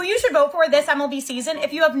you should vote for this MLB season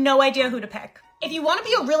if you have no idea who to pick. If you want to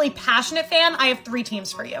be a really passionate fan, I have 3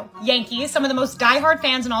 teams for you. Yankees, some of the most diehard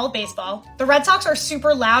fans in all of baseball. The Red Sox are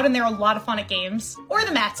super loud and they're a lot of fun at games. Or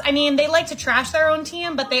the Mets. I mean, they like to trash their own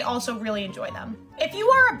team, but they also really enjoy them. If you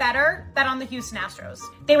are a bettor, bet on the Houston Astros.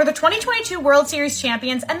 They were the 2022 World Series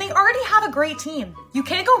champions and they already have a great team. You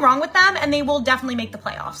can't go wrong with them and they will definitely make the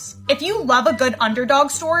playoffs. If you love a good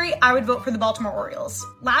underdog story, I would vote for the Baltimore Orioles.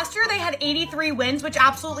 Last year they had 83 wins, which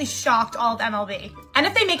absolutely shocked all of MLB. And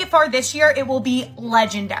if they make it far this year, it will be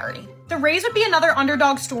legendary. The Rays would be another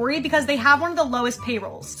underdog story because they have one of the lowest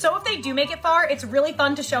payrolls. So if they do make it far, it's really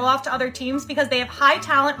fun to show off to other teams because they have high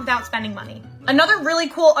talent without spending money. Another really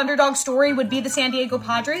cool underdog story would be the San Diego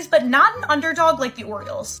Padres, but not an underdog like the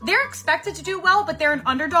Orioles. They're expected to do well, but they're an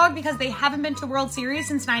underdog because they haven't been to World Series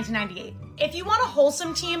since 1998. If you want a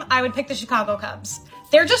wholesome team, I would pick the Chicago Cubs.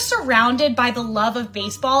 They're just surrounded by the love of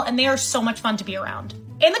baseball and they are so much fun to be around.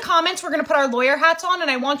 In the comments, we're going to put our lawyer hats on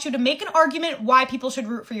and I want you to make an argument why people should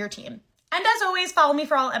root for your team. And as always, follow me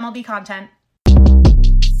for all MLB content.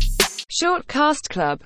 Short Cast Club